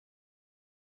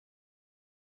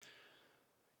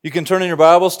You can turn in your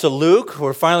Bibles to Luke.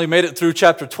 We're finally made it through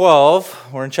chapter 12.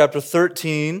 We're in chapter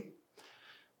 13.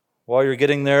 While you're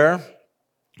getting there,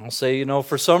 I'll say,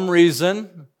 for some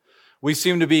reason, we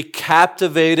seem to be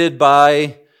captivated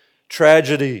by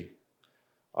tragedy.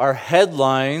 Our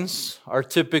headlines are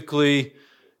typically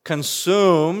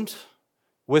consumed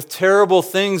with terrible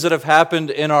things that have happened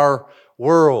in our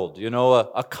world.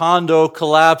 A condo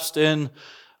collapsed in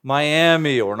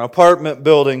Miami, or an apartment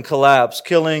building collapse,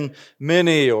 killing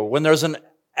many, or when there's an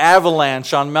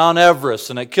avalanche on Mount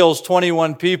Everest and it kills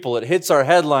 21 people, it hits our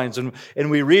headlines and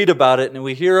we read about it and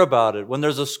we hear about it. When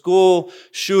there's a school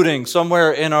shooting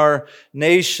somewhere in our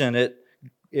nation,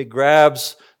 it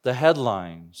grabs the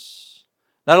headlines.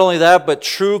 Not only that, but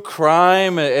true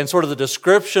crime and sort of the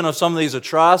description of some of these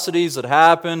atrocities that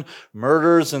happen,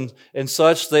 murders and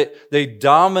such, they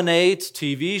dominate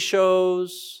TV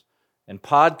shows and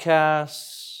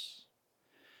podcasts.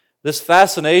 This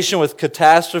fascination with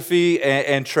catastrophe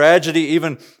and tragedy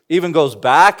even goes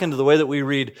back into the way that we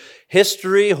read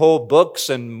history. Whole books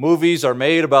and movies are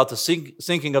made about the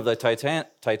sinking of the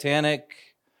Titanic.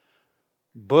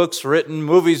 Books written,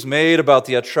 movies made about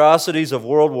the atrocities of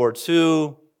World War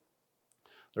II.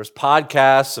 There's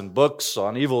podcasts and books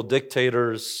on evil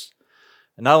dictators.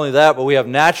 And not only that, but we have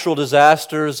natural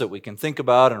disasters that we can think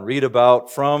about and read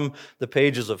about from the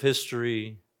pages of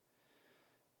history.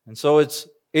 And so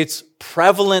it's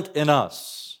prevalent in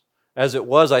us, as it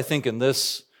was, I think, in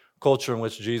this culture in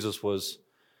which Jesus was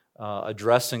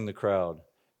addressing the crowd.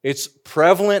 It's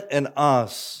prevalent in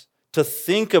us to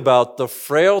think about the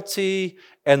frailty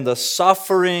and the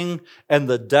suffering and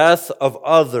the death of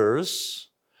others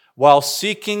while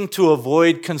seeking to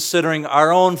avoid considering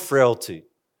our own frailty,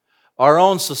 our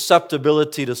own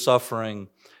susceptibility to suffering,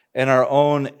 and our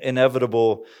own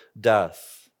inevitable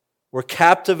death. We're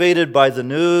captivated by the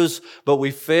news, but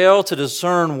we fail to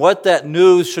discern what that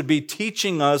news should be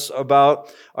teaching us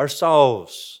about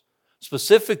ourselves,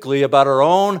 specifically about our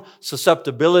own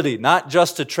susceptibility, not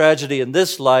just to tragedy in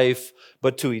this life,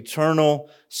 but to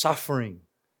eternal suffering,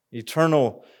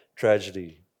 eternal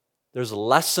tragedy. There's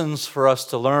lessons for us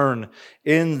to learn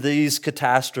in these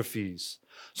catastrophes.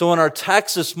 So in our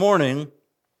text this morning,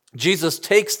 Jesus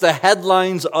takes the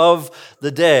headlines of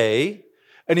the day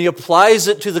and he applies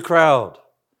it to the crowd.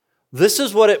 This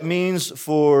is what it means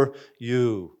for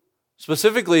you.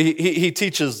 Specifically, he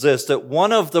teaches this, that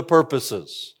one of the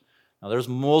purposes, now there's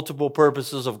multiple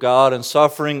purposes of God and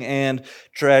suffering and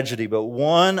tragedy, but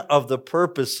one of the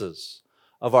purposes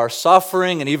of our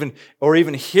suffering and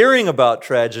even hearing about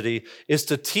tragedy is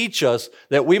to teach us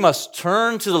that we must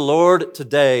turn to the Lord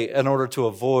today in order to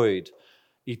avoid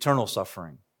eternal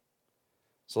suffering.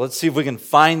 So let's see if we can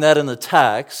find that in the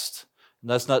text.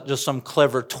 And that's not just some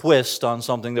clever twist on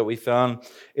something that we found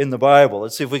in the Bible.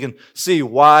 Let's see if we can see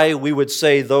why we would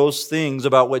say those things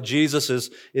about what Jesus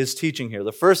is teaching here.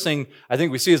 The first thing I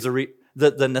think we see is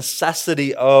the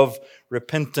necessity of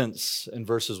repentance in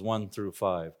verses 1 through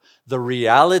 5. The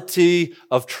reality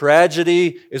of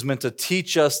tragedy is meant to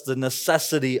teach us the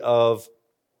necessity of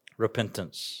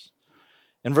repentance.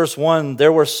 In verse 1,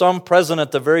 there were some present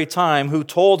at the very time who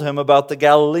told him about the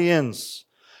Galileans,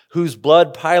 whose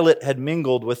blood Pilate had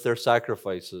mingled with their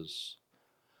sacrifices.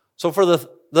 So for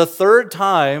the third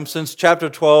time since chapter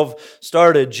 12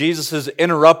 started, Jesus is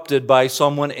interrupted by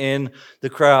someone in the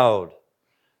crowd.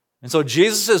 And so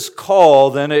Jesus'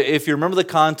 call, then, if you remember the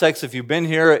context, if you've been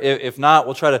here, if not,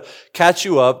 we'll try to catch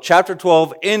you up. Chapter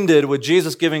 12 ended with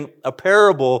Jesus giving a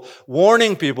parable,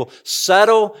 warning people,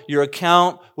 settle your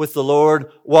account with the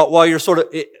Lord while you're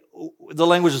the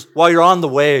language is, while you're on the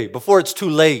way, before it's too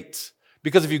late.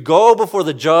 Because if you go before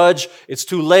the judge, it's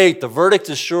too late. The verdict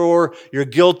is sure. You're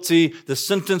guilty. The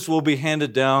sentence will be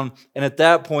handed down. And at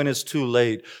that point, it's too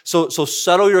late. So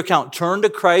settle your account. Turn to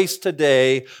Christ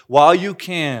today while you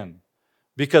can.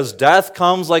 Because death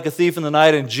comes like a thief in the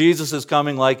night, and Jesus is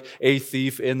coming like a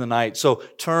thief in the night. So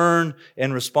turn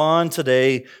and respond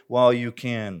today while you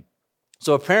can.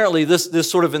 So apparently, this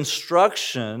sort of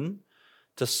instruction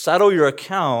to settle your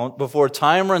account before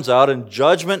time runs out and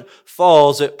judgment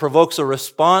falls, it provokes a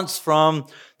response from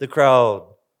the crowd.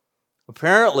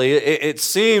 Apparently, it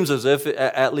seems as if,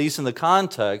 at least in the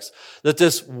context, that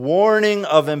this warning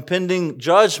of impending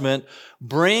judgment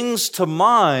brings to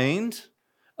mind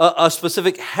a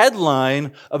specific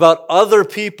headline about other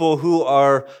people who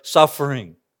are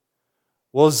suffering.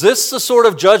 Well, is this the sort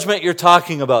of judgment you're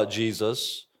talking about,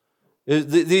 Jesus?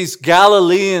 These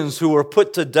Galileans who were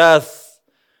put to death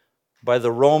by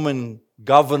the Roman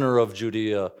governor of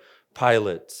Judea,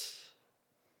 Pilate.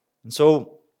 And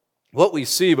so what we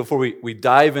see before we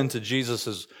dive into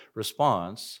Jesus'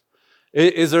 response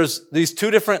is there's these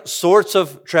two different sorts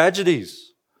of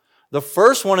tragedies. The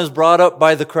first one is brought up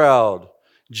by the crowd.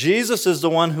 Jesus is the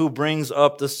one who brings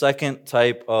up the second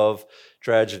type of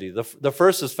tragedy. The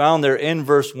first is found there in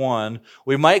verse 1.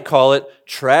 We might call it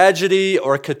tragedy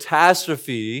or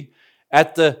catastrophe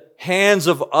at the hands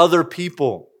of other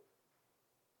people.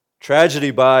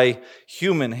 Tragedy by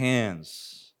human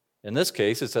hands. In this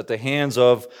case, it's at the hands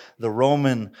of the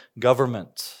Roman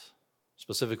government,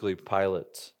 specifically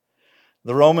Pilate.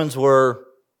 The Romans were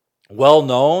well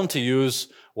known to use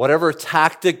whatever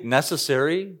tactic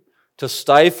necessary to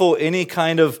stifle any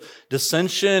kind of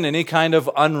dissension, any kind of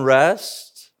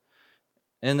unrest.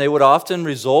 And they would often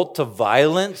resort to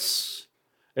violence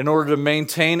in order to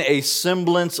maintain a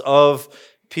semblance of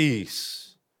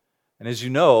peace. And as you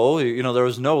know, there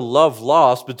was no love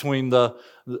lost between the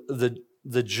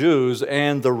Jews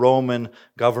and the Roman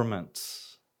government.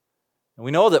 And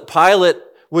we know that Pilate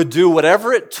would do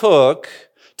whatever it took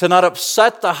to not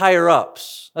upset the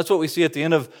higher-ups. That's what we see at the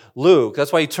end of Luke.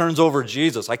 That's why he turns over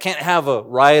Jesus. I can't have a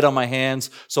riot on my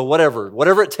hands, so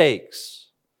whatever it takes.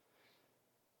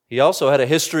 He also had a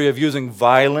history of using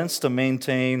violence to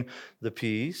maintain the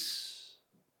peace.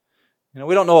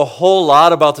 We don't know a whole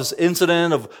lot about this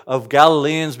incident of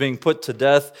Galileans being put to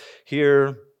death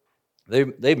here.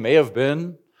 They may have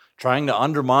been trying to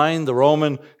undermine the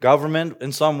Roman government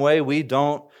in some way. We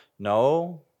don't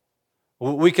know.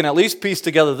 We can at least piece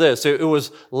together this. It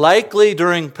was likely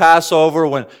during Passover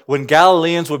when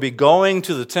Galileans would be going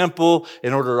to the temple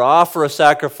in order to offer a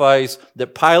sacrifice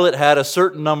that Pilate had a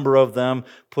certain number of them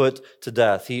put to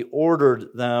death. He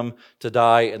ordered them to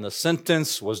die, and the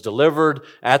sentence was delivered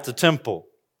at the temple,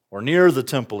 or near the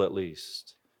temple at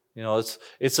least.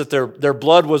 It's that their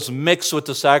blood was mixed with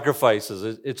the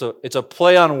sacrifices. It's a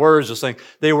play on words, just saying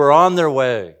they were on their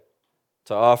way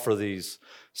to offer these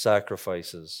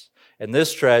sacrifices. And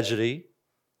this tragedy,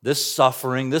 this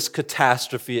suffering, this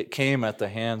catastrophe, it came at the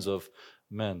hands of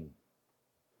men.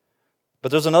 But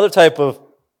there's another type of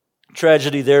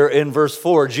tragedy there in verse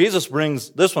 4. Jesus brings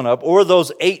this one up. Or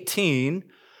those 18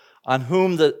 on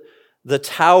whom the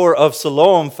tower of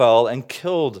Siloam fell and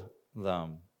killed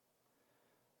them.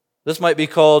 This might be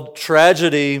called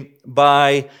tragedy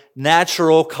by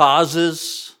natural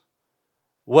causes.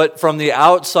 What from the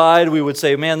outside we would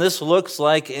say, man, this looks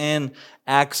like an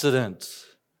accident.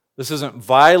 This isn't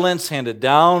violence handed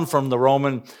down from the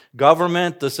Roman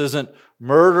government. This isn't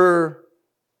murder.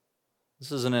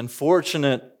 This is an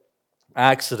unfortunate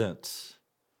accident.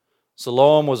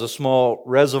 Siloam was a small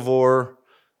reservoir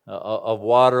of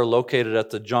water located at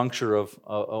the juncture of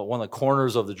one of the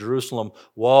corners of the Jerusalem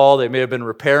wall. They may have been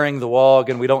repairing the wall.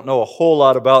 Again, we don't know a whole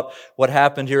lot about what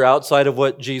happened here outside of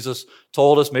what Jesus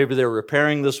told us. Maybe they were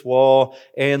repairing this wall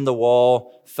and the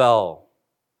wall fell.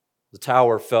 The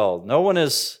tower fell. No one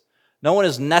is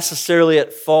necessarily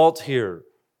at fault here.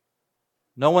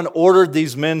 No one ordered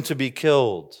these men to be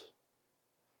killed.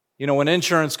 When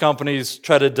insurance companies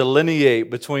try to delineate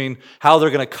between how they're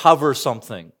going to cover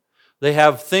something, they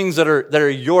have things that are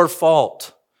your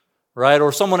fault, right?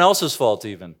 Or someone else's fault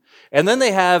even. And then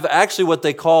they have actually what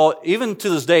they call, even to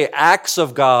this day, acts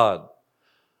of God.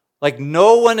 Like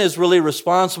no one is really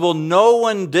responsible. No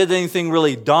one did anything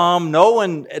really dumb. No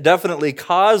one definitely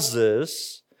caused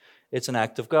this. It's an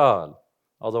act of God.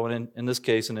 Although in this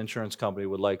case, an insurance company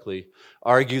would likely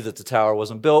argue that the tower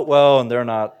wasn't built well and they're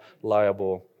not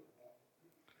liable.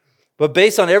 But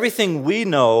based on everything we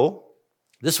know,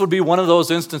 this would be one of those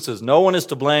instances. No one is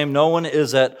to blame. No one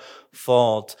is at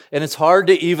fault. And it's hard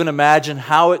to even imagine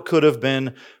how it could have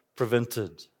been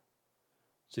prevented.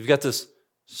 So you've got this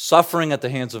suffering at the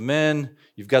hands of men.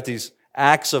 You've got these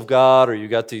acts of God, or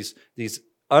you've got these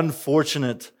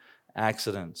unfortunate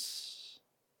accidents.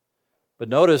 But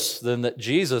notice then that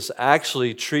Jesus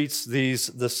actually treats these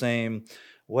the same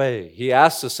way. He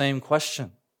asks the same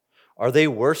question. Are they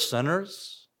worse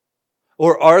sinners?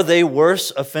 Or are they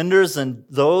worse offenders than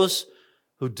those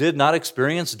who did not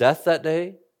experience death that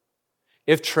day?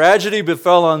 If tragedy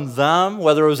befell on them,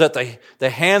 whether it was at the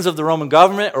hands of the Roman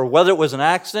government or whether it was an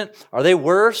accident, are they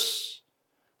worse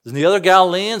than the other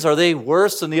Galileans? Are they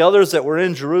worse than the others that were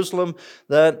in Jerusalem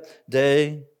that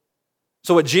day?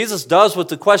 So what Jesus does with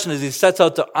the question is he sets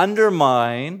out to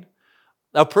undermine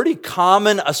a pretty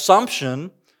common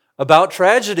assumption about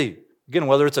tragedy. Again,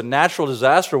 whether it's a natural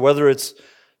disaster, whether it's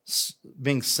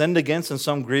being sinned against in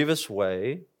some grievous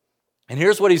way. And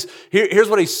here's what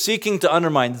he's seeking to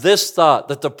undermine, this thought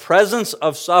that the presence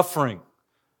of suffering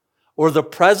or the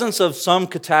presence of some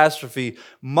catastrophe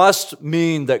must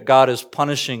mean that God is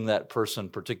punishing that person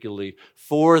particularly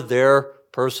for their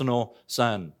personal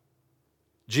sin.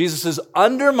 Jesus is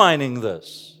undermining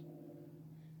this.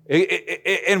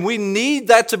 And we need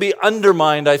that to be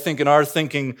undermined, I think, in our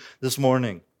thinking this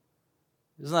morning.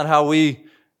 Isn't that how we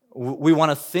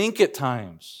want to think at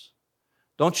times?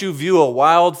 Don't you view a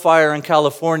wildfire in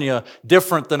California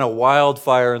different than a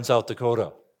wildfire in South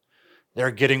Dakota?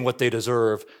 They're getting what they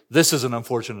deserve. This is an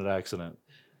unfortunate accident.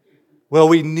 Well,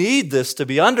 we need this to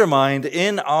be undermined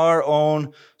in our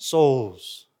own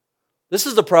souls. This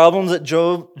is the problem that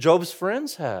Job's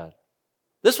friends had.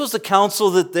 This was the counsel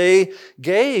that they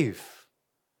gave.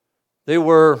 They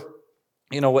were,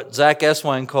 what Zach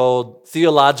Eswine called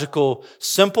theological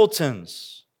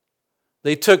simpletons.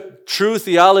 They took true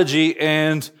theology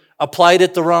and applied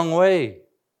it the wrong way.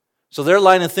 So their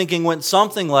line of thinking went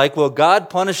something like, well, God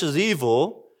punishes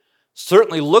evil.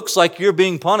 Certainly looks like you're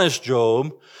being punished,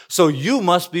 Job. So you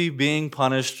must be being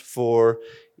punished for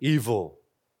evil.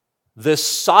 This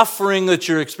suffering that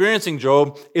you're experiencing,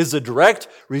 Job, is a direct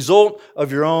result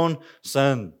of your own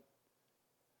sin.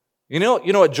 You know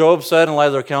what Job said in light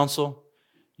of their counsel?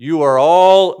 You are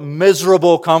all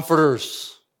miserable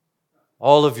comforters.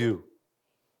 All of you.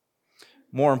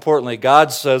 More importantly,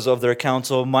 God says of their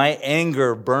counsel, my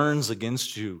anger burns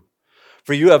against you,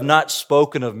 for you have not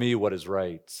spoken of me what is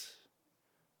right.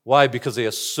 Why? Because they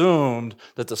assumed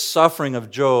that the suffering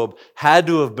of Job had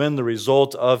to have been the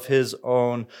result of his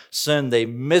own sin. They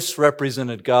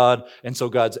misrepresented God, and so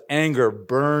God's anger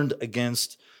burned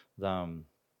against them.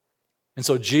 And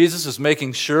so Jesus is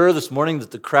making sure this morning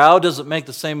that the crowd doesn't make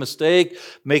the same mistake,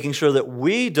 making sure that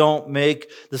we don't make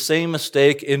the same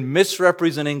mistake in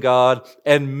misrepresenting God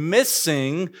and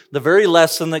missing the very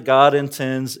lesson that God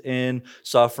intends in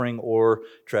suffering or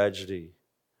tragedy.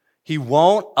 He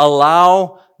won't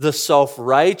allow the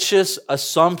self-righteous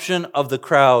assumption of the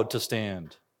crowd to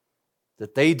stand,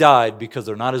 that they died because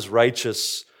they're not as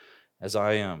righteous as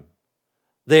I am.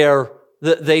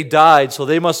 They died, so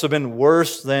they must have been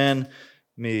worse than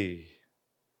me.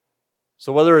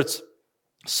 So whether it's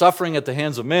suffering at the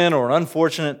hands of men or an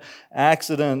unfortunate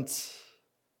accident,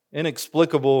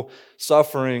 inexplicable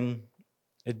suffering,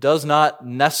 it does not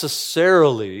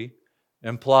necessarily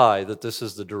imply that this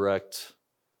is the direct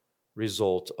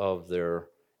result of their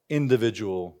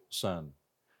individual sin.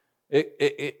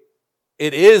 It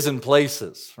is in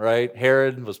places, right?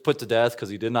 Herod was put to death because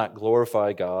he did not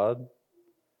glorify God.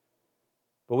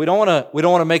 But we don't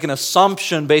want to make an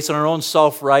assumption based on our own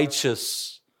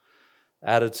self-righteous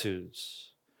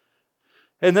attitudes.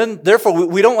 And then, therefore,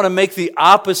 we don't want to make the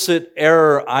opposite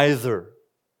error either.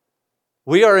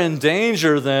 We are in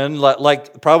danger then,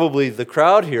 like probably the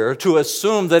crowd here, to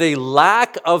assume that a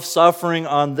lack of suffering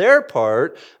on their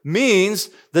part means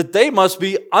that they must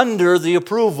be under the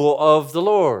approval of the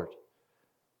Lord.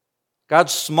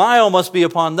 God's smile must be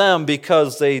upon them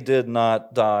because they did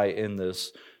not die in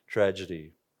this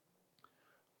tragedy.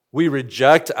 We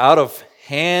reject out of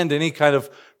hand any kind of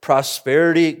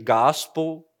prosperity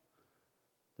gospel,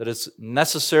 that it's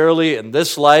necessarily in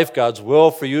this life God's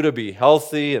will for you to be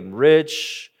healthy and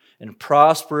rich and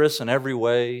prosperous in every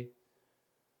way.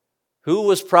 Who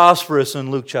was prosperous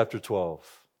in Luke chapter 12?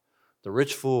 The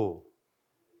rich fool.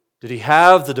 Did he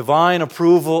have the divine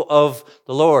approval of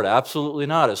the Lord? Absolutely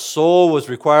not. His soul was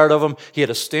required of him. He had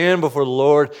to stand before the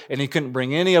Lord, and he couldn't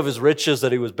bring any of his riches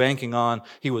that he was banking on.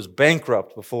 He was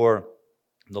bankrupt before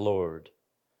the Lord.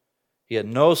 He had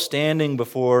no standing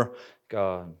before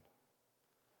God.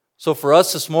 So for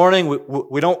us this morning,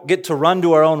 we don't get to run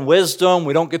to our own wisdom.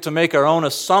 We don't get to make our own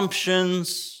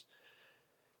assumptions.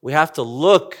 We have to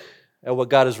look at what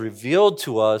God has revealed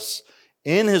to us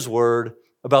in His Word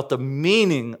about the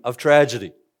meaning of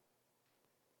tragedy.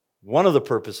 One of the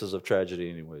purposes of tragedy,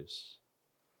 anyways.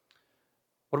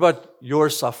 What about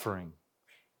your suffering?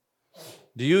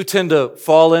 Do you tend to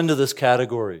fall into this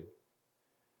category?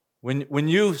 When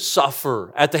you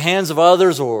suffer at the hands of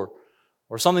others or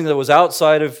something that was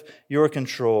outside of your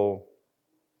control,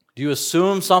 do you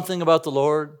assume something about the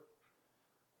Lord?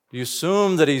 Do you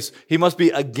assume that He must be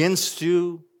against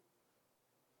you?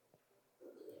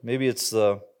 Maybe it's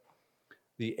the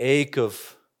ache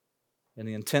of and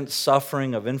the intense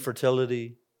suffering of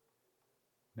infertility.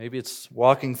 Maybe it's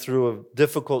walking through a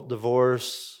difficult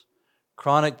divorce,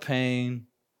 chronic pain,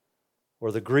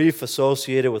 or the grief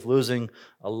associated with losing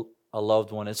a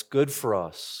loved one. It's good for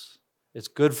us. It's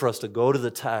good for us to go to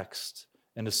the text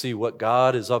and to see what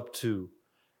God is up to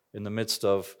in the midst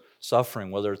of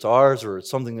suffering, whether it's ours or it's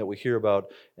something that we hear about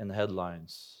in the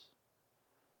headlines.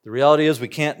 The reality is we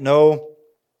can't know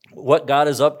what God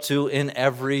is up to in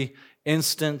every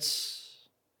instance,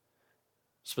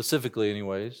 specifically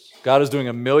anyways. God is doing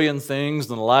a million things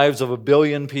in the lives of a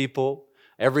billion people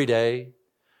every day.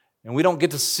 And we don't get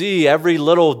to see every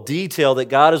little detail that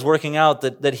God is working out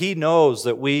that He knows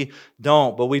that we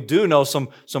don't. But we do know some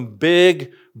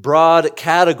big, broad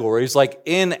categories. Like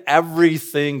in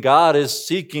everything, God is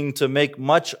seeking to make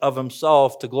much of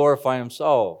Himself to glorify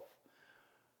Himself.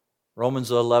 Romans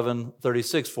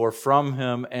 11:36, for from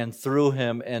Him and through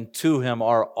Him and to Him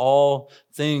are all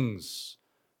things.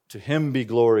 To Him be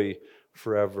glory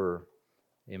forever.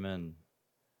 Amen.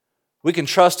 We can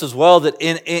trust as well that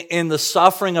in the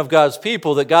suffering of God's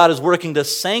people, that God is working to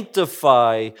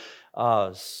sanctify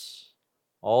us.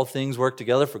 All things work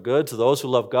together for good to those who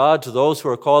love God, to those who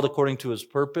are called according to His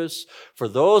purpose. For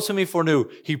those whom He foreknew,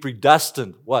 He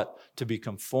predestined, what? To be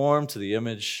conformed to the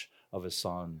image of His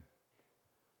Son.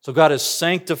 So God is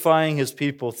sanctifying His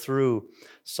people through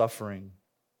suffering.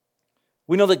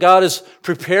 We know that God is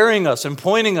preparing us and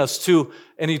pointing us to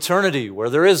an eternity where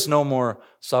there is no more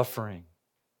suffering.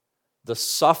 The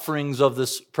sufferings of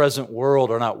this present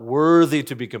world are not worthy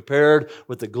to be compared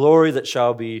with the glory that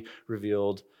shall be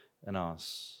revealed in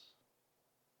us.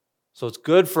 So it's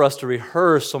good for us to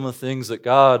rehearse some of the things that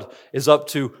God is up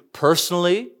to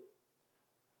personally.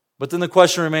 But then the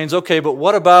question remains, okay, but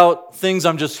what about things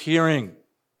I'm just hearing?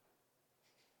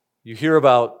 You hear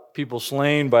about people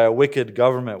slain by a wicked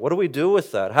government. What do we do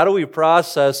with that? How do we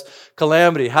process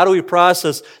calamity? How do we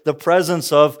process the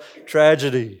presence of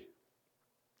tragedy?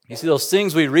 You see, those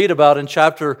things we read about in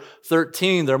chapter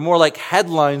 13, they're more like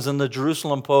headlines in the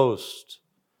Jerusalem Post.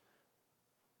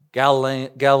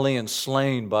 Galileans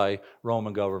slain by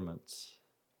Roman governments.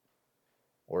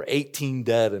 Or 18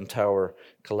 dead in tower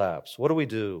collapse. What do we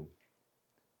do?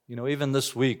 You know, even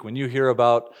this week, when you hear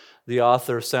about the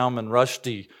author Salman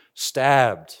Rushdie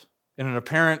stabbed in an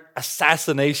apparent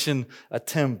assassination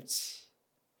attempt,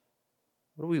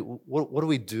 what do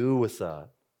we do with that?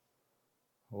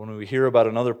 When we hear about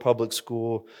another public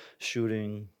school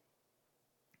shooting,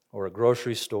 or a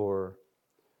grocery store,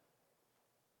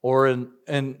 or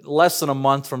in less than a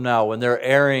month from now when they're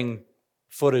airing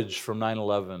footage from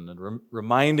 9/11 and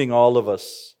reminding all of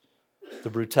us the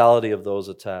brutality of those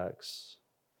attacks.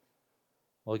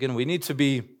 Well, again, we need to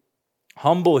be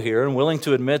humble here and willing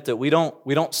to admit that we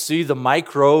don't see the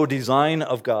micro design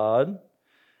of God.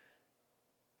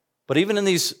 But even in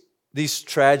these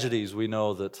tragedies, we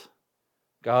know that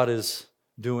God is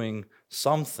doing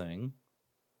something.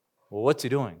 Well, what's He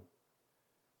doing?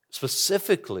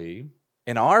 Specifically,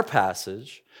 in our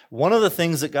passage, one of the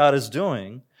things that God is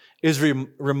doing is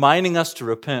reminding us to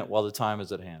repent while the time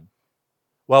is at hand,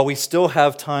 while we still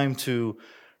have time to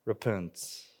repent.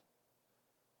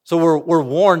 So we're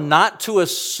warned not to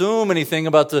assume anything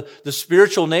about the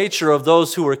spiritual nature of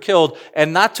those who were killed,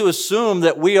 and not to assume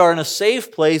that we are in a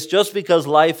safe place just because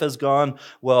life has gone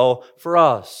well for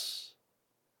us.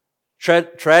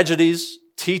 Tragedies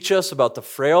teach us about the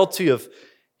frailty of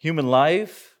human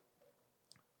life,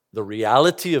 the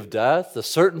reality of death, the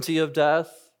certainty of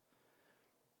death.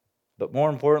 But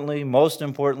most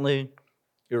importantly,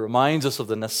 it reminds us of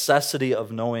the necessity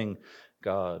of knowing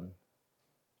God.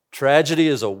 Tragedy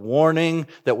is a warning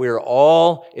that we are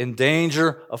all in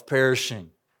danger of perishing.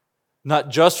 Not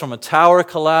just from a tower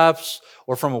collapse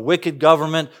or from a wicked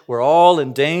government. We're all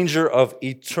in danger of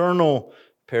eternal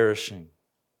perishing.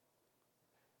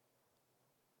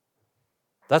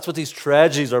 That's what these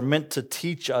tragedies are meant to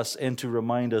teach us and to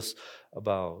remind us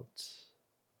about.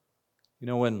 You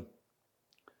know, when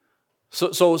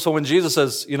Jesus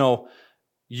says, you know,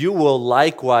 you will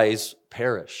likewise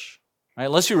perish, right?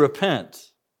 Unless you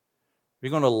repent, you're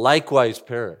going to likewise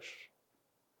perish.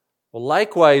 Well,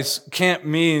 likewise can't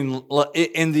mean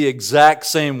in the exact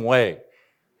same way,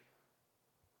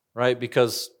 right?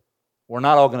 Because we're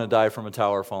not all going to die from a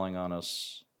tower falling on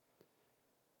us.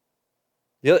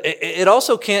 It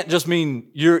also can't just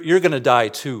mean you're going to die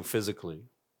too physically.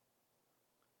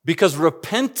 Because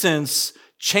repentance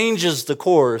changes the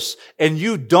course, and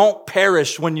you don't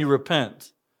perish when you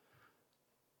repent.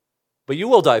 But you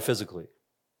will die physically.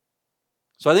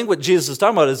 So I think what Jesus is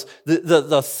talking about is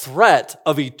the threat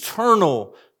of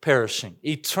eternal perishing,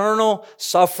 eternal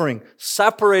suffering,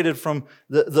 separated from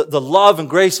the love and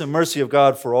grace and mercy of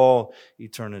God for all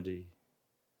eternity.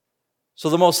 So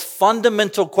the most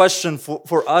fundamental question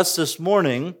for us this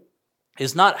morning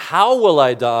is not how will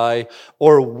I die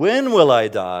or when will I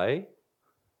die,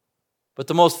 but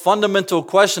the most fundamental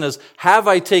question is, have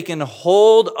I taken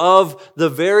hold of the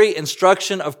very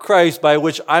instruction of Christ by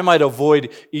which I might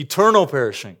avoid eternal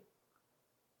perishing,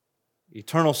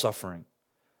 eternal suffering?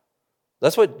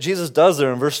 That's what Jesus does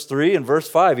there in verse 3 and verse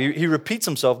 5. He repeats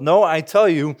himself, no, I tell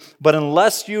you, but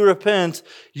unless you repent,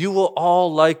 you will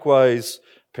all likewise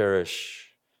perish.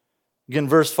 Again,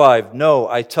 verse 5, no,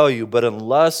 I tell you, but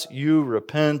unless you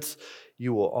repent,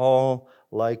 you will all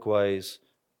likewise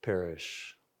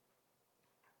perish.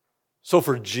 So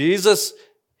for Jesus,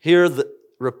 here the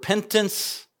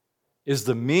repentance is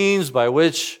the means by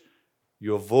which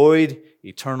you avoid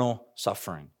eternal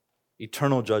suffering,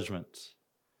 eternal judgment.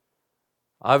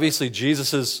 Obviously,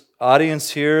 Jesus'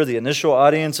 audience here, the initial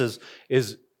audience,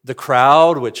 is the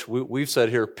crowd, which we've said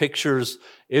here pictures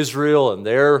Israel and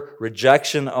their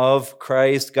rejection of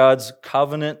Christ, God's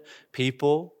covenant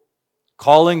people,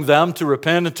 calling them to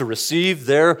repent and to receive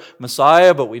their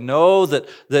Messiah. But we know that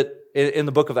in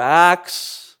the book of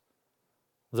Acts,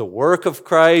 the work of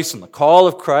Christ and the call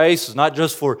of Christ is not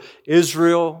just for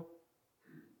Israel,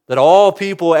 that all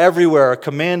people everywhere are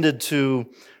commanded to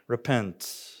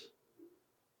repent.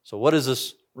 So what is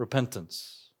this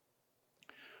repentance?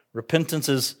 Repentance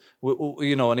is,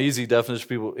 an easy definition for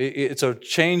people. It's a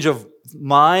change of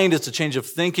mind, it's a change of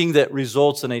thinking that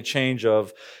results in a change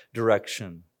of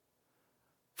direction.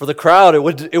 For the crowd, it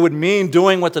would mean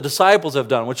doing what the disciples have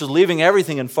done, which is leaving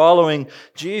everything and following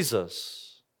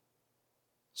Jesus.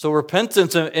 So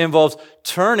repentance involves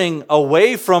turning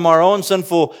away from our own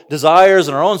sinful desires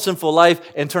and our own sinful life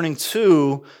and turning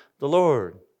to the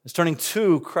Lord. It's turning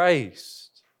to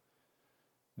Christ.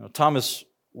 Thomas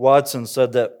Watson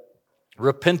said that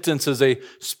repentance is a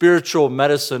spiritual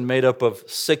medicine made up of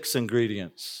 6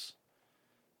 ingredients.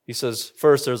 He says,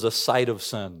 first, there's a sight of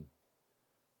sin.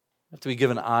 You have to be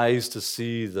given eyes to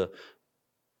see the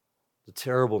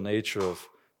terrible nature of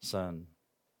sin.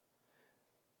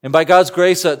 And by God's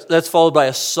grace, that's followed by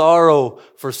a sorrow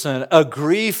for sin, a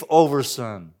grief over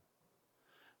sin.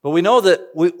 But we know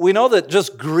that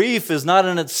just grief is not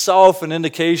in itself an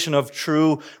indication of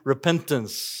true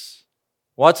repentance.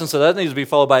 Watson said that needs to be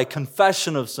followed by a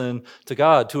confession of sin to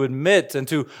God, to admit and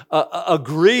to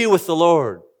agree with the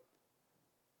Lord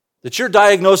that your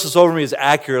diagnosis over me is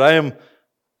accurate. I am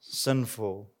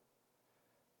sinful.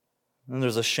 And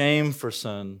there's a shame for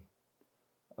sin,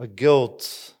 a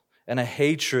guilt, and a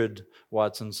hatred,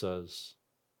 Watson says.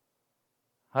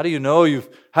 How do you know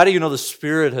the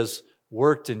Spirit has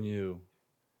worked in you?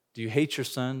 Do you hate your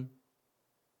sin?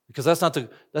 Because that's not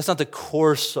the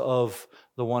course of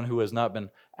the one who has not been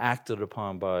acted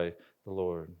upon by the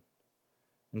Lord.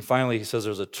 And finally, he says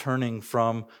there's a turning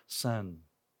from sin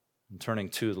and turning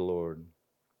to the Lord.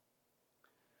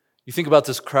 You think about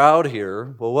this crowd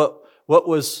here. Well, what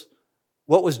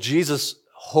was Jesus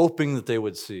hoping that they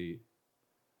would see?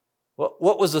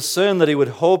 What was the sin that he would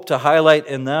hope to highlight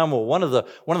in them? Well, one of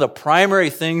the primary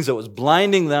things that was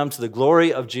blinding them to the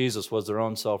glory of Jesus was their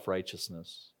own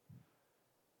self-righteousness.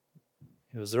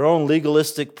 It was their own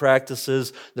legalistic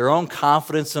practices, their own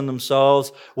confidence in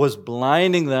themselves was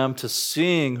blinding them to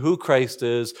seeing who Christ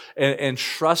is and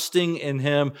trusting in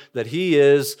Him that He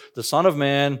is the Son of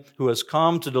Man who has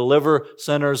come to deliver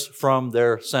sinners from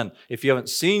their sin. If you haven't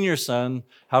seen your sin,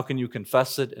 how can you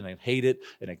confess it and hate it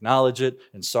and acknowledge it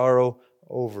and sorrow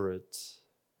over it?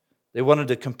 They wanted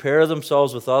to compare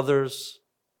themselves with others.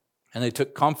 And they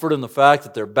took comfort in the fact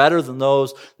that they're better than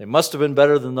those. They must have been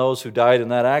better than those who died in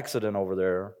that accident over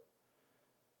there.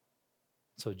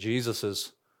 So Jesus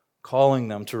is calling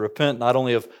them to repent, not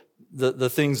only of the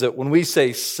things that when we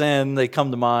say sin, they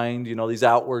come to mind, these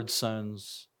outward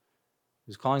sins.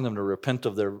 He's calling them to repent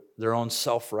of their own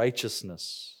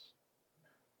self-righteousness.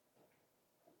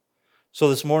 So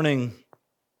this morning,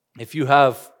 if you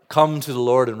have come to the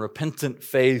Lord in repentant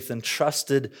faith and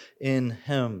trusted in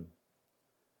Him,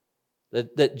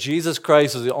 that Jesus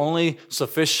Christ is the only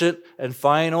sufficient and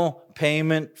final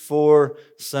payment for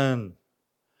sin,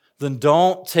 then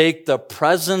don't take the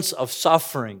presence of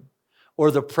suffering or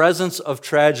the presence of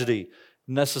tragedy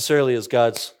necessarily as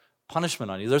God's punishment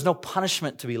on you. There's no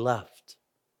punishment to be left.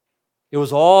 It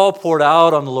was all poured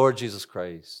out on the Lord Jesus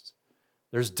Christ.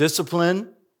 There's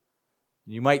discipline.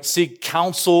 You might seek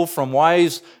counsel from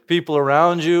wise people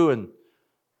around you and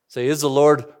say, is the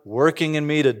Lord working in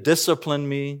me to discipline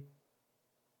me?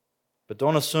 But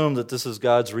don't assume that this is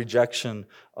God's rejection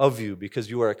of you, because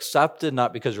you are accepted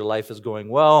not because your life is going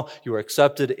well. You are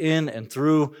accepted in and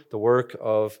through the work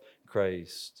of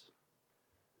Christ.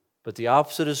 But the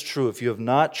opposite is true. If you have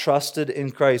not trusted in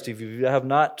Christ, if you have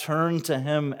not turned to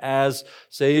Him as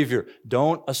Savior,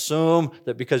 don't assume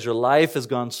that because your life has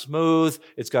gone smooth,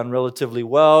 it's gone relatively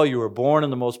well, you were born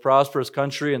in the most prosperous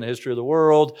country in the history of the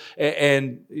world,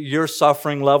 and your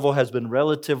suffering level has been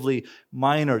relatively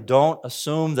minor. Don't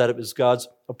assume that it is God's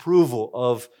approval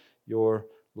of your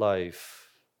life.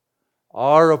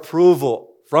 Our approval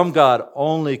from God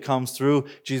only comes through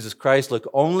Jesus Christ. Look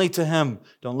only to Him.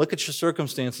 Don't look at your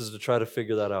circumstances to try to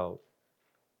figure that out.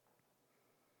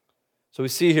 So we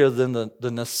see here then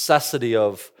the necessity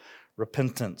of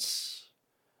repentance.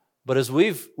 But as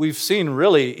we've seen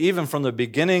really, even from the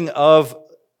beginning of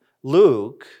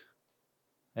Luke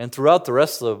and throughout the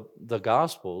rest of the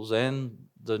Gospels and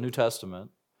the New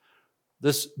Testament,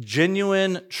 this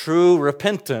genuine, true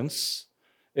repentance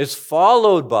is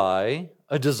followed by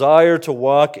a desire to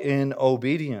walk in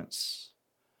obedience.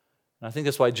 And I think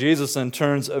that's why Jesus then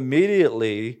turns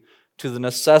immediately to the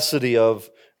necessity of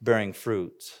bearing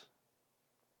fruit.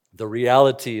 The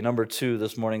reality, number 2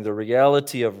 this morning, the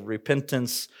reality of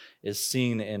repentance is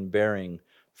seen in bearing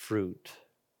fruit.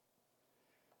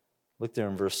 Look there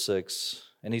in verse 6.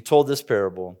 And he told this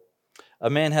parable. A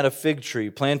man had a fig tree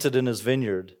planted in his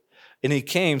vineyard, and he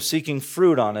came seeking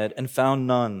fruit on it and found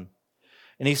none.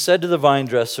 And he said to the vine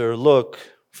dresser, Look,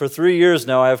 for 3 years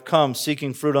now I have come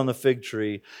seeking fruit on the fig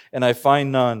tree, and I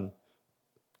find none.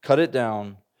 Cut it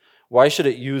down. Why should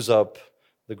it use up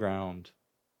the ground?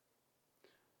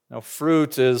 Now,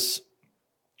 fruit is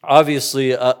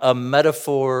obviously a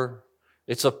metaphor.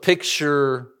 It's a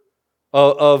picture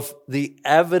of the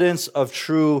evidence of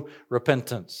true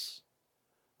repentance.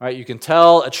 All right, you can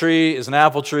tell a tree is an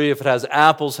apple tree if it has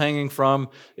apples hanging from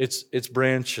its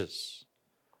branches.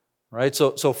 Right?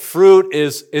 So fruit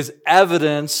is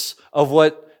evidence of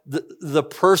what the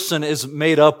person is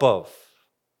made up of.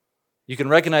 You can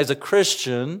recognize a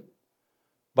Christian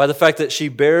by the fact that she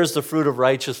bears the fruit of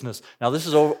righteousness. Now, this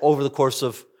is over the course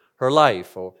of her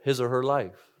life, or his or her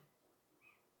life.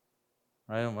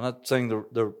 Right? We're not saying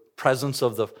the presence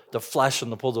of the flesh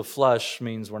and the pull of flesh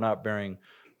means we're not bearing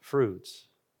fruits.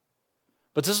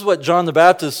 But this is what John the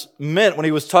Baptist meant when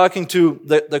he was talking to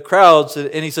the crowds,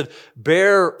 and he said,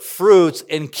 bear fruits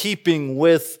in keeping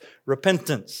with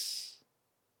repentance.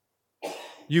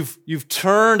 You've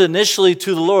turned initially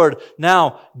to the Lord.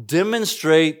 Now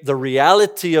demonstrate the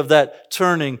reality of that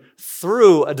turning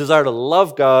through a desire to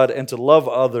love God and to love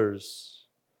others.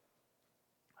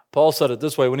 Paul said it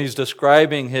this way when he's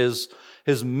describing his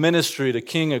ministry to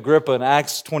King Agrippa in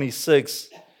Acts 26.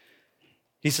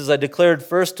 He says, I declared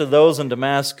first to those in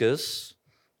Damascus,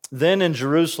 then in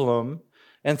Jerusalem,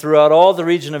 and throughout all the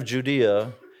region of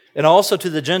Judea, and also to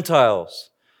the Gentiles,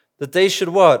 that they should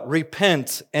what?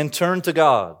 Repent and turn to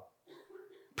God,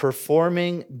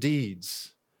 performing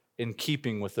deeds in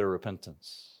keeping with their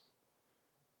repentance.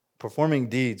 Performing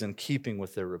deeds in keeping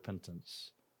with their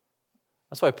repentance.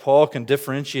 That's why Paul can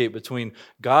differentiate between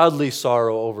godly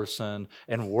sorrow over sin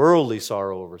and worldly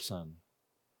sorrow over sin.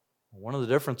 One of the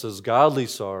differences, godly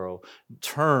sorrow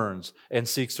turns and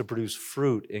seeks to produce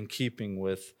fruit in keeping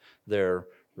with their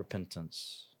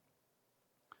repentance.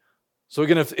 So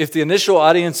again, if the initial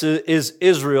audience is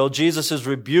Israel, Jesus is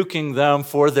rebuking them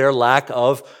for their lack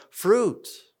of fruit.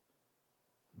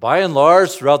 By and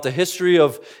large, throughout the history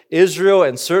of Israel,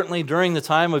 and certainly during the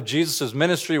time of Jesus'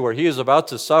 ministry where he is about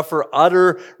to suffer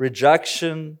utter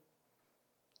rejection,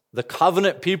 the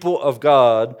covenant people of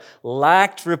God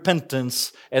lacked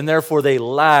repentance, and therefore they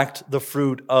lacked the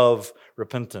fruit of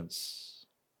repentance.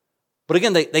 But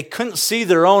again, they couldn't see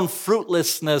their own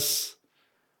fruitlessness.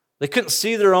 They couldn't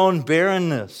see their own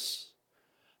barrenness.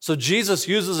 So Jesus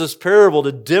uses this parable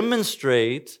to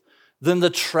demonstrate then the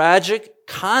tragic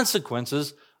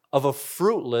consequences of a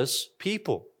fruitless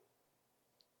people.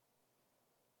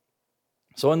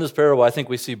 So in this parable, I think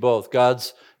we see both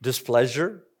God's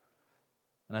displeasure,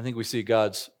 and I think we see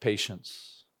God's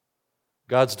patience.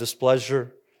 God's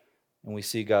displeasure, and we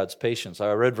see God's patience.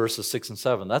 I read verses 6 and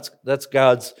 7. That's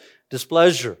God's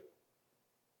displeasure.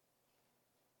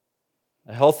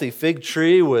 A healthy fig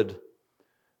tree would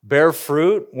bear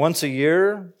fruit once a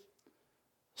year.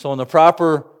 So in the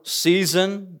proper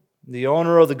season, the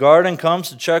owner of the garden comes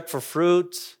to check for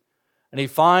fruit, and he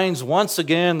finds once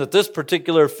again that this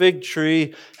particular fig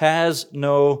tree has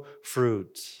no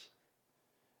fruit.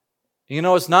 You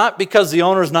know, it's not because the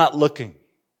owner's not looking.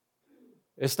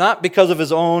 It's not because of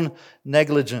his own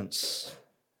negligence.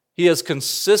 He has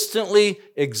consistently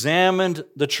examined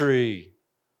the tree.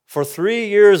 For 3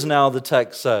 years now, the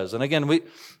text says. And again, when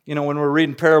we're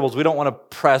reading parables, we don't want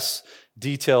to press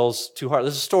details too hard.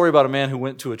 There's a story about a man who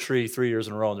went to a tree 3 years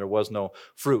in a row and there was no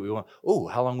fruit. We want,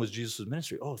 how long was Jesus'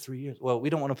 ministry? 3 years. Well, we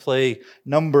don't want to play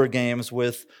number games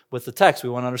with the text. We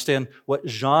want to understand what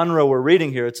genre we're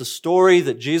reading here. It's a story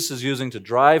that Jesus is using to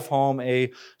drive home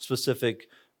a specific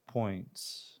point.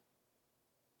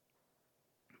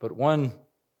 But one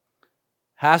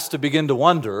has to begin to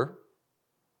wonder,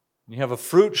 you have a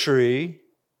fruit tree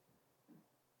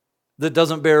that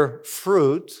doesn't bear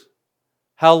fruit.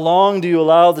 How long do you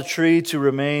allow the tree to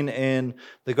remain in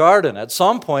the garden? At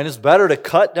some point, it's better to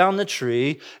cut down the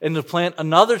tree and to plant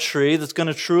another tree that's going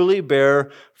to truly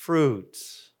bear fruit.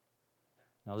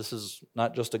 Now, this is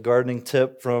not just a gardening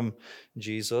tip from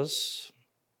Jesus.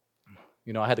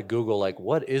 I had to Google,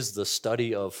 what is the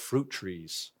study of fruit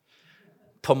trees?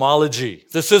 Pomology.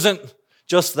 This isn't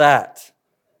just that.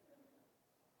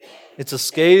 It's a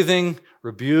scathing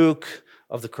rebuke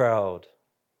of the crowd.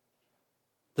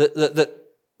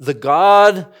 The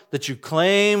God that you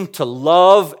claim to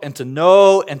love and to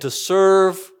know and to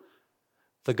serve,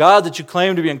 the God that you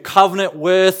claim to be in covenant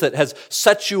with, that has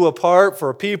set you apart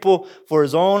for a people, for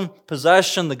His own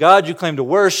possession, the God you claim to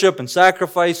worship and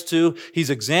sacrifice to, He's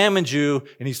examined you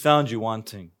and He's found you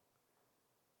wanting.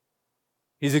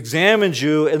 He's examined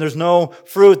you and there's no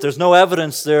fruit, there's no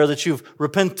evidence there that you've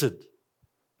repented.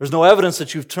 There's no evidence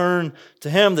that you've turned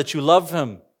to Him, that you love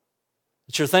Him,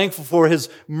 that you're thankful for His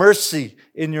mercy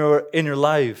in your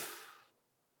life.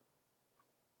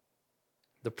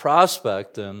 The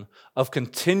prospect, then, of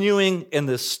continuing in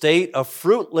this state of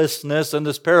fruitlessness in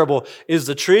this parable is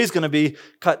the tree is going to be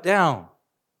cut down.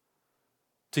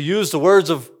 To use the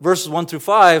words of verses 1 through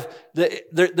 5,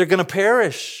 they're going to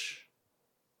perish.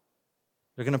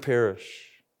 They're going to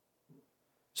perish.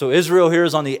 So Israel here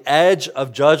is on the edge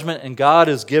of judgment, and God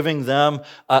is giving them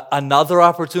another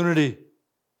opportunity,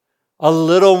 a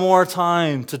little more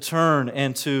time to turn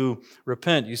and to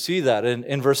repent. You see that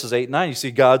in verses 8 and 9. You see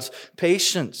God's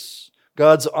patience,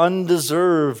 God's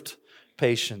undeserved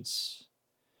patience.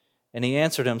 And He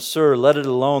answered him, "Sir, let it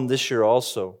alone this year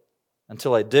also,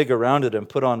 until I dig around it and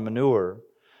put on manure.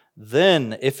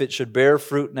 Then, if it should bear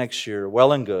fruit next year,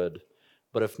 well and good.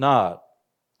 But if not,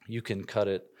 you can cut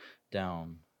it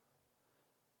down."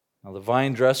 Now the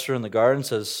vine dresser in the garden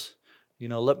says,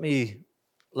 let me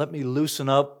loosen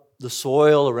up the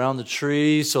soil around the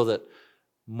tree so that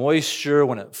moisture,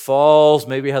 when it falls,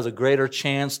 maybe has a greater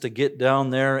chance to get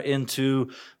down there into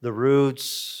the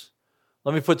roots.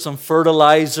 Let me put some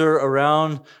fertilizer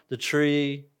around the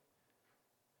tree,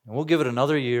 and we'll give it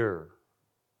another year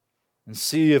and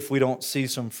see if we don't see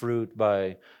some fruit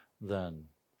by then.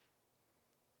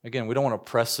 Again, we don't want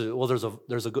to press it. Well,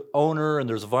 there's a owner and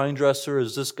there's a vine dresser.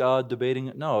 Is this God debating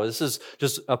it? No, this is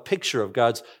just a picture of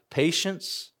God's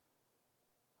patience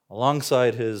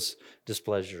alongside His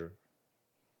displeasure.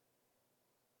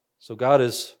 So God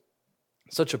is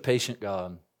such a patient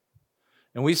God.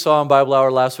 And we saw in Bible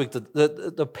Hour last week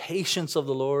the patience of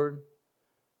the Lord.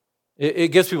 It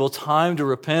gives people time to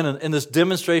repent, and this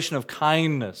demonstration of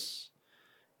kindness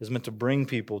is meant to bring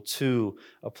people to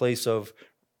a place of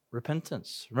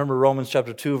repentance. Remember Romans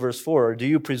chapter 2, verse 4. "Or do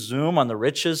you presume on the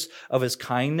riches of His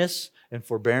kindness and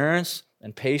forbearance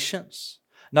and patience,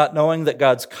 not knowing that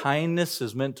God's kindness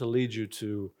is meant to lead you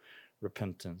to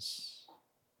repentance?"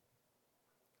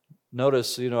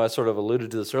 Notice, I sort of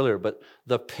alluded to this earlier, but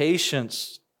the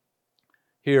patience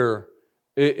here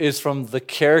is from the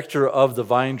character of the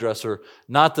vine dresser,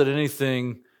 not that they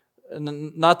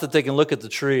can look at the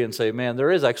tree and say, man,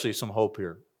 there is actually some hope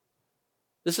here.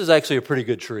 This is actually a pretty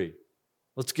good tree.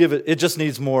 Let's give it just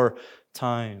needs more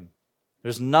time.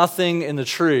 There's nothing in the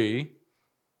tree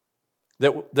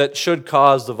that should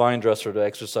cause the vine dresser to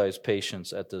exercise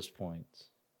patience at this point.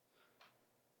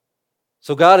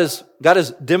 So God is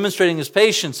demonstrating His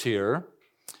patience here,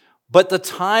 but the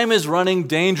time is running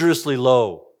dangerously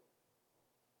low.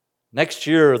 Next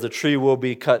year, the tree will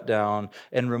be cut down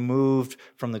and removed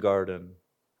from the garden.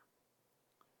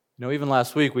 Even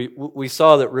last week, we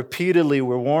saw that repeatedly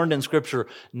we're warned in Scripture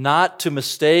not to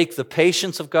mistake the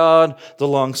patience of God, the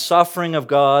long-suffering of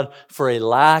God, for a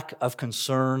lack of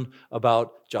concern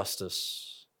about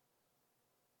justice,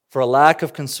 for a lack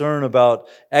of concern about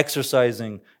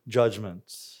exercising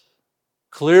judgment.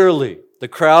 Clearly, the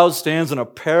crowd stands in a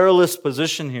perilous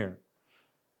position here.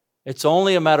 It's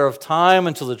only a matter of time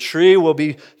until the tree will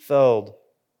be felled.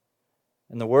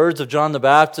 In the words of John the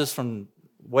Baptist from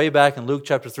way back in Luke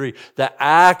chapter 3, the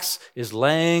axe is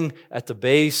laying at the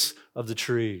base of the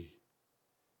tree.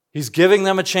 He's giving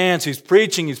them a chance. He's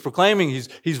preaching, He's proclaiming,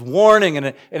 He's warning,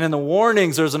 and in the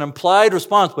warnings there's an implied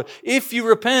response. But if you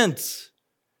repent,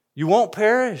 you won't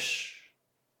perish.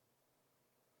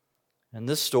 And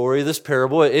this story, this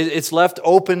parable, it's left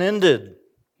open-ended.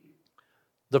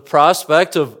 The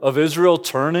prospect of Israel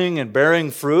turning and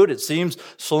bearing fruit, it seems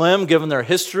slim given their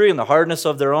history and the hardness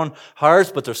of their own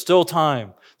hearts, but there's still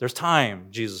time. There's time,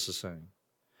 Jesus is saying.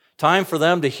 Time for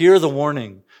them to hear the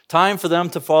warning. Time for them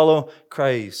to follow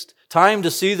Christ. Time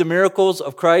to see the miracles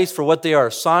of Christ for what they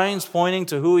are, signs pointing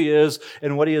to who He is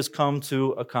and what He has come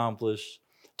to accomplish.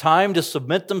 Time to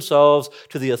submit themselves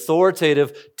to the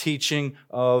authoritative teaching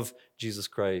of Jesus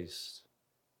Christ.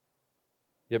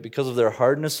 Yet because of their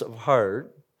hardness of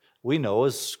heart, we know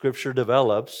as Scripture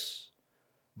develops,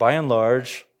 by and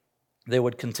large, they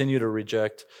would continue to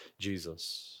reject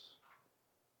Jesus.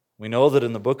 We know that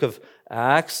in the book of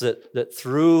Acts that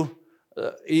through,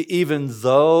 even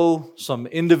though some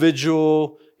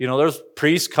individual, there's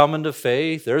priests coming to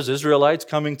faith, there's Israelites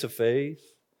coming to faith,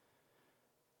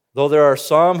 though there are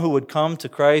some who would come to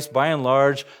Christ, by and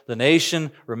large, the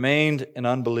nation remained in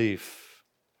unbelief.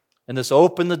 And this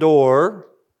opened the door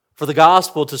for the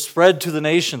gospel to spread to the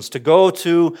nations, to go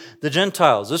to the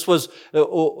Gentiles. This was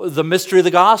the mystery of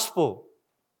the gospel.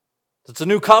 That the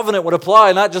new covenant would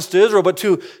apply not just to Israel, but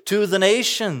to the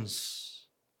nations.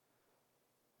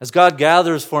 As God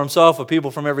gathers for himself a people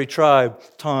from every tribe,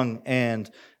 tongue, and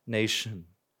nation.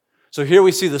 So here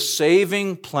we see the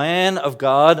saving plan of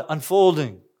God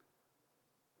unfolding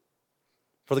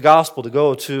for the gospel to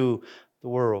go to the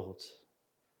world.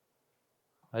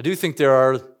 I do think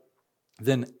there's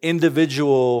an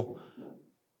individual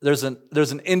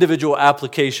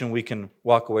application we can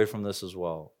walk away from this as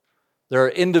well. There are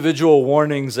individual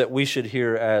warnings that we should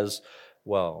hear as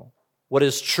well. What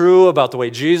is true about the way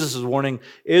Jesus is warning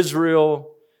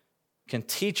Israel can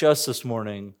teach us this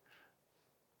morning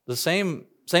the same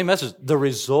message. The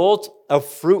result of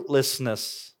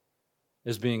fruitlessness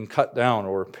is being cut down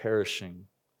or perishing.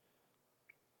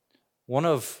 One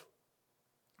of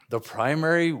the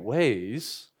primary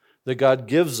ways that God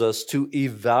gives us to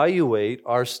evaluate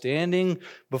our standing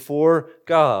before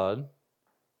God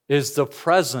is the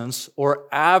presence or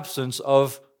absence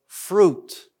of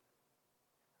fruit,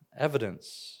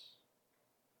 evidence.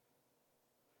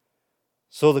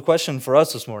 So the question for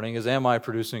us this morning is, am I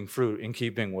producing fruit in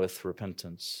keeping with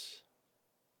repentance?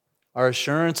 Our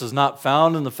assurance is not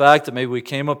found in the fact that maybe we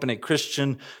came up in a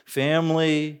Christian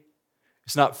family.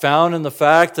 It's not found in the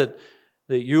fact that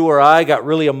you or I got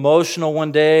really emotional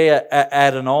one day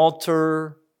at an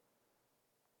altar,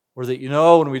 or that,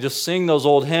 when we just sing those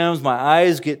old hymns, my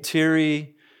eyes get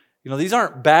teary. These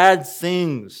aren't bad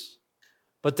things,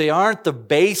 but they aren't the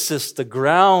basis, the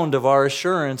ground of our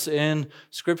assurance in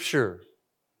Scripture.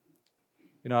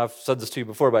 I've said this to you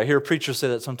before, but I hear preachers say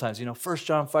that sometimes. 1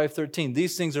 John 5:13,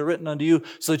 these things are written unto you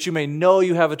so that you may know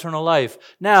you have eternal life.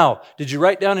 Now, did you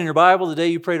write down in your Bible the day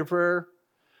you prayed a prayer?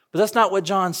 But that's not what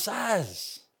John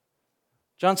says.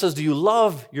 John says, do you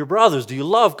love your brothers? Do you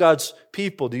love God's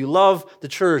people? Do you love the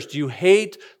church? Do you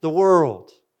hate the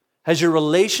world? Has your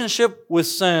relationship with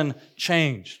sin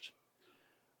changed?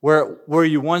 Where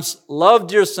you once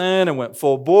loved your sin and went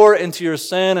full bore into your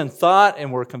sin and thought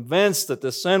and were convinced that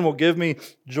this sin will give me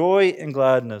joy and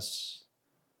gladness.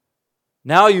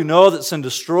 Now you know that sin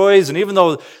destroys, and even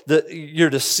though you're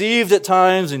deceived at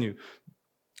times and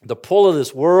the pull of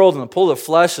this world and the pull of the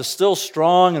flesh is still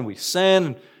strong and we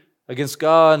sin against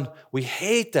God, we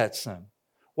hate that sin.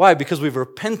 Why? Because we've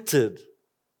repented.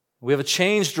 We have a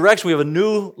changed direction. We have a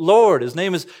new Lord. His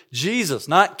name is Jesus,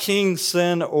 not King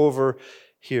Sin over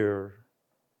here.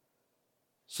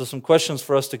 So some questions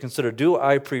for us to consider. Do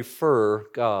I prefer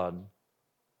God?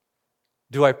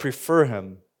 Do I prefer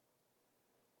Him?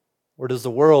 Or does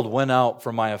the world win out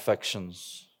for my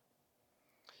affections?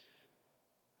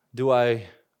 Do I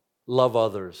love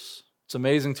others? It's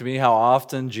amazing to me how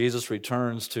often Jesus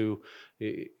returns to,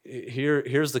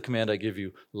 here's the command I give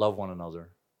you, love one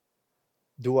another.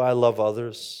 Do I love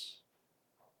others?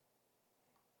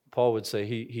 Paul would say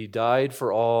he died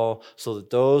for all so that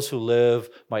those who live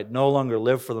might no longer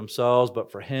live for themselves,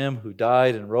 but for Him who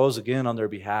died and rose again on their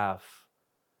behalf.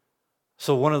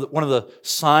 So one of the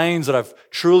signs that I've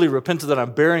truly repented, that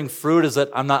I'm bearing fruit, is that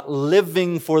I'm not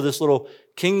living for this little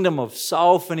kingdom of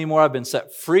self anymore. I've been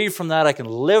set free from that. I can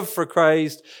live for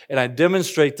Christ, and I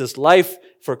demonstrate this life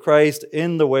for Christ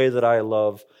in the way that I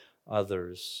love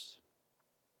others.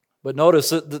 But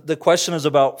notice that the question is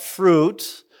about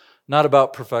fruit, not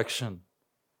about perfection.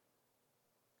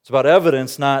 It's about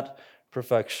evidence, not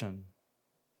perfection.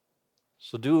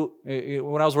 So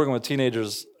when I was working with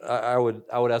teenagers, I would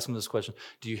ask them this question: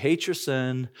 do you hate your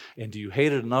sin, and do you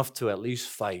hate it enough to at least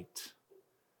fight?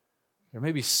 There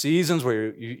may be seasons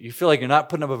where you feel like you're not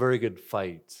putting up a very good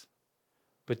fight,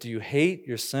 but do you hate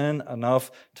your sin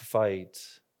enough to fight?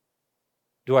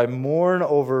 Do I mourn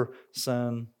over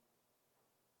sin?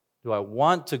 Do I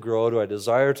want to grow? Do I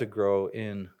desire to grow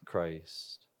in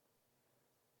Christ?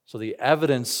 So the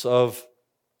evidence of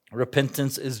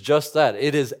repentance is just that.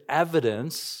 It is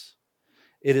evidence.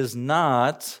 It is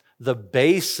not the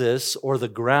basis or the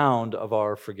ground of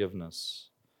our forgiveness.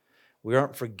 We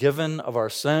aren't forgiven of our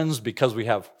sins because we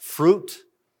have fruit.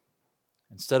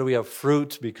 Instead, we have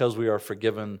fruit because we are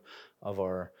forgiven of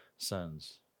our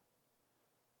sins.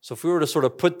 So if we were to sort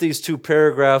of put these two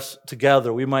paragraphs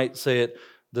together, we might say it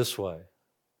this way.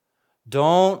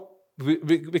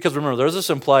 Because remember, there's this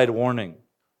implied warning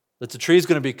that the tree is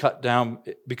going to be cut down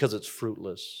because it's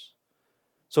fruitless.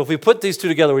 So if we put these two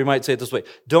together, we might say it this way.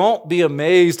 Don't be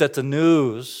amazed at the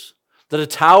news that a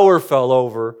tower fell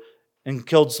over and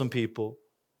killed some people.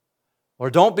 Or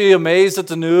don't be amazed at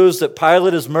the news that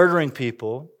Pilate is murdering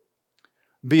people.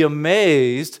 Be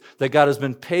amazed that God has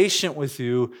been patient with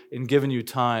you and given you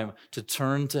time to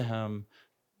turn to Him.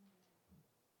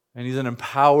 And He then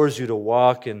empowers you to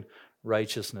walk in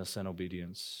righteousness and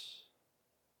obedience.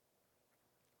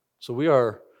 So we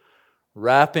are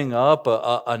wrapping up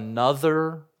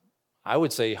another, I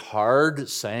would say, hard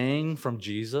saying from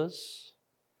Jesus.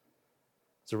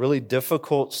 It's a really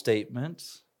difficult statement.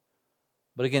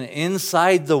 But again,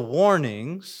 inside the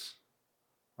warnings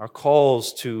are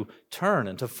calls to turn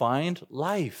and to find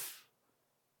life,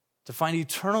 to find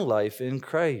eternal life in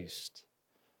Christ.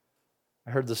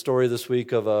 I heard the story this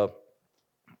week of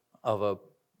a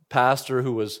pastor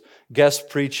who was guest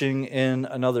preaching in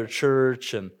another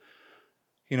church, and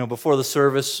before the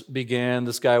service began,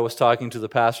 this guy was talking to the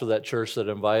pastor of that church that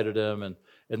invited him, and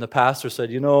the pastor said,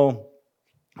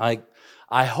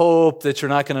 I hope that you're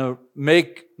not going to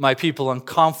make my people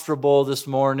uncomfortable this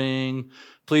morning.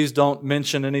 Please don't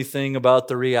mention anything about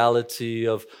the reality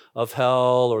of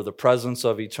hell or the presence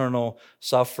of eternal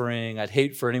suffering. I'd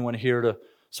hate for anyone here to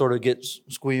sort of get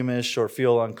squeamish or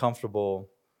feel uncomfortable.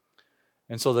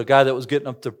 And so the guy that was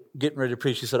getting ready to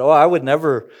preach, he said, I would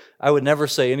never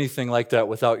say anything like that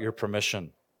without your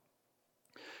permission.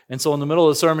 And so in the middle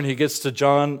of the sermon, he gets to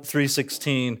John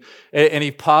 3:16, and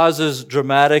he pauses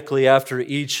dramatically after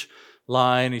each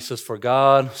line. He says, "For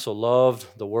God so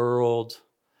loved the world,"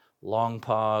 long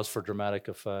pause for dramatic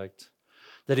effect,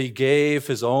 "that He gave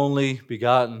His only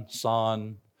begotten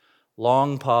Son,"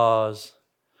 long pause,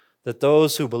 "that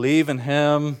those who believe in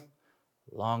Him,"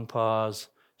 long pause,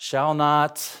 "shall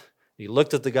not," he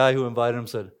looked at the guy who invited him and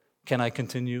said, "Can I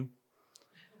continue?"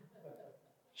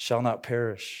 "Shall not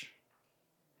perish."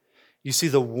 You see,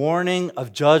 the warning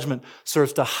of judgment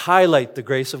serves to highlight the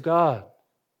grace of God.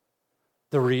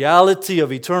 The reality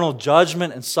of eternal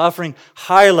judgment and suffering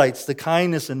highlights the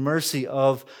kindness and mercy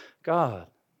of God.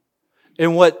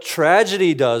 And what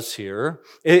tragedy does here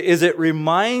is it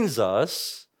reminds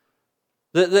us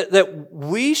that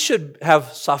we should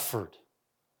have suffered.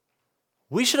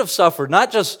 We should have suffered,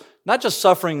 not just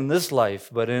suffering in this life,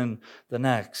 but in the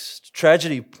next.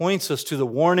 Tragedy points us to the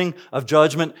warning of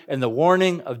judgment, and the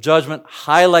warning of judgment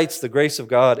highlights the grace of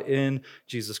God in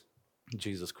Jesus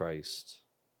Christ.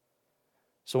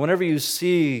 So whenever you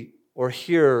see or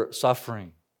hear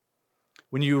suffering,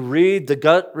 when you read the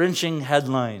gut-wrenching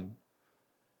headline,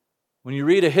 when you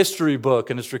read a history book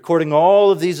and it's recording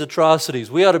all of these atrocities,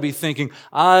 we ought to be thinking,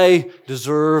 I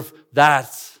deserve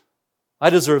that. I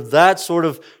deserve that sort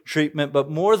of treatment, but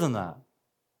more than that,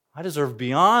 I deserve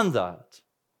beyond that.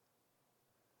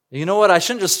 You know what? I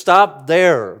shouldn't just stop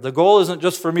there. The goal isn't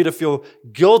just for me to feel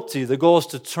guilty. The goal is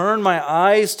to turn my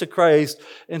eyes to Christ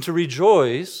and to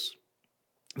rejoice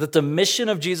that the mission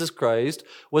of Jesus Christ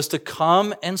was to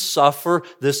come and suffer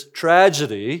this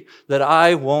tragedy that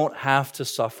I won't have to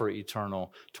suffer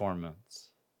eternal torments.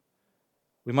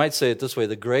 We might say it this way: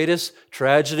 the greatest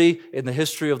tragedy in the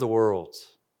history of the world,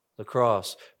 the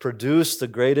cross, produced the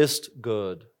greatest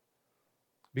good.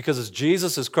 Because as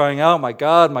Jesus is crying out, my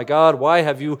God, why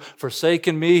have you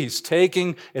forsaken me?" He's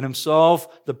taking in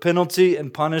Himself the penalty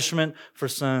and punishment for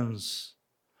sins.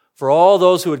 For all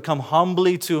those who would come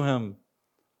humbly to Him,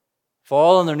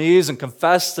 fall on their knees and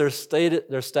confess their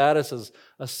status as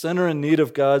a sinner in need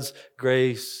of God's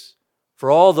grace. For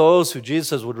all those who Jesus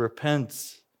says would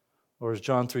repent, or as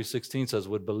John 3:16 says,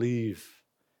 would believe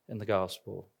in the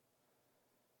gospel.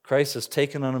 Christ has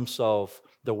taken on Himself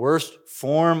the worst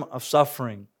form of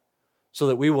suffering so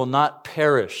that we will not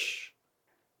perish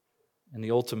in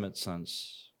the ultimate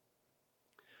sense.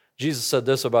 Jesus said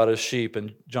this about His sheep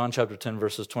in John chapter 10,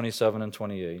 verses 27 and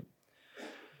 28.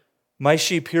 "My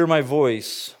sheep hear my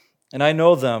voice, and I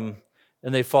know them,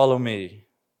 and they follow me.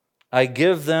 I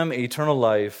give them eternal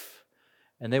life,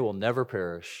 and they will never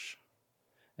perish,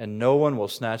 and no one will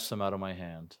snatch them out of my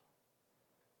hand."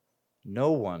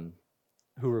 No one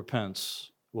who repents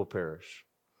will perish.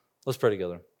 Let's pray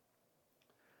together.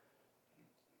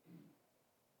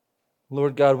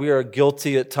 Lord God, we are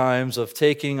guilty at times of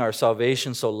taking our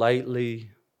salvation so lightly,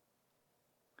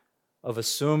 of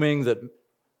assuming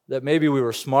that maybe we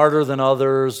were smarter than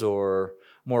others or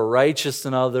more righteous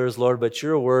than others, Lord, but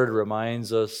your word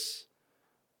reminds us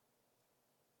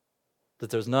that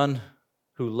there's none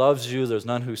who loves you, there's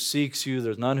none who seeks you,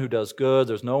 there's none who does good,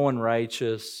 there's no one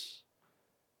righteous.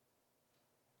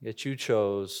 Yet you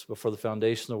chose, before the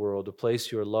foundation of the world, to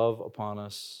place your love upon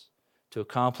us, to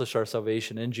accomplish our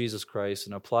salvation in Jesus Christ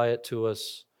and apply it to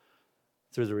us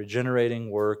through the regenerating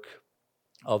work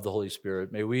of the Holy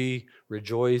Spirit. May we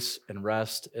rejoice and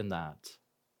rest in that.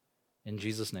 In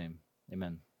Jesus' name,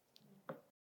 amen.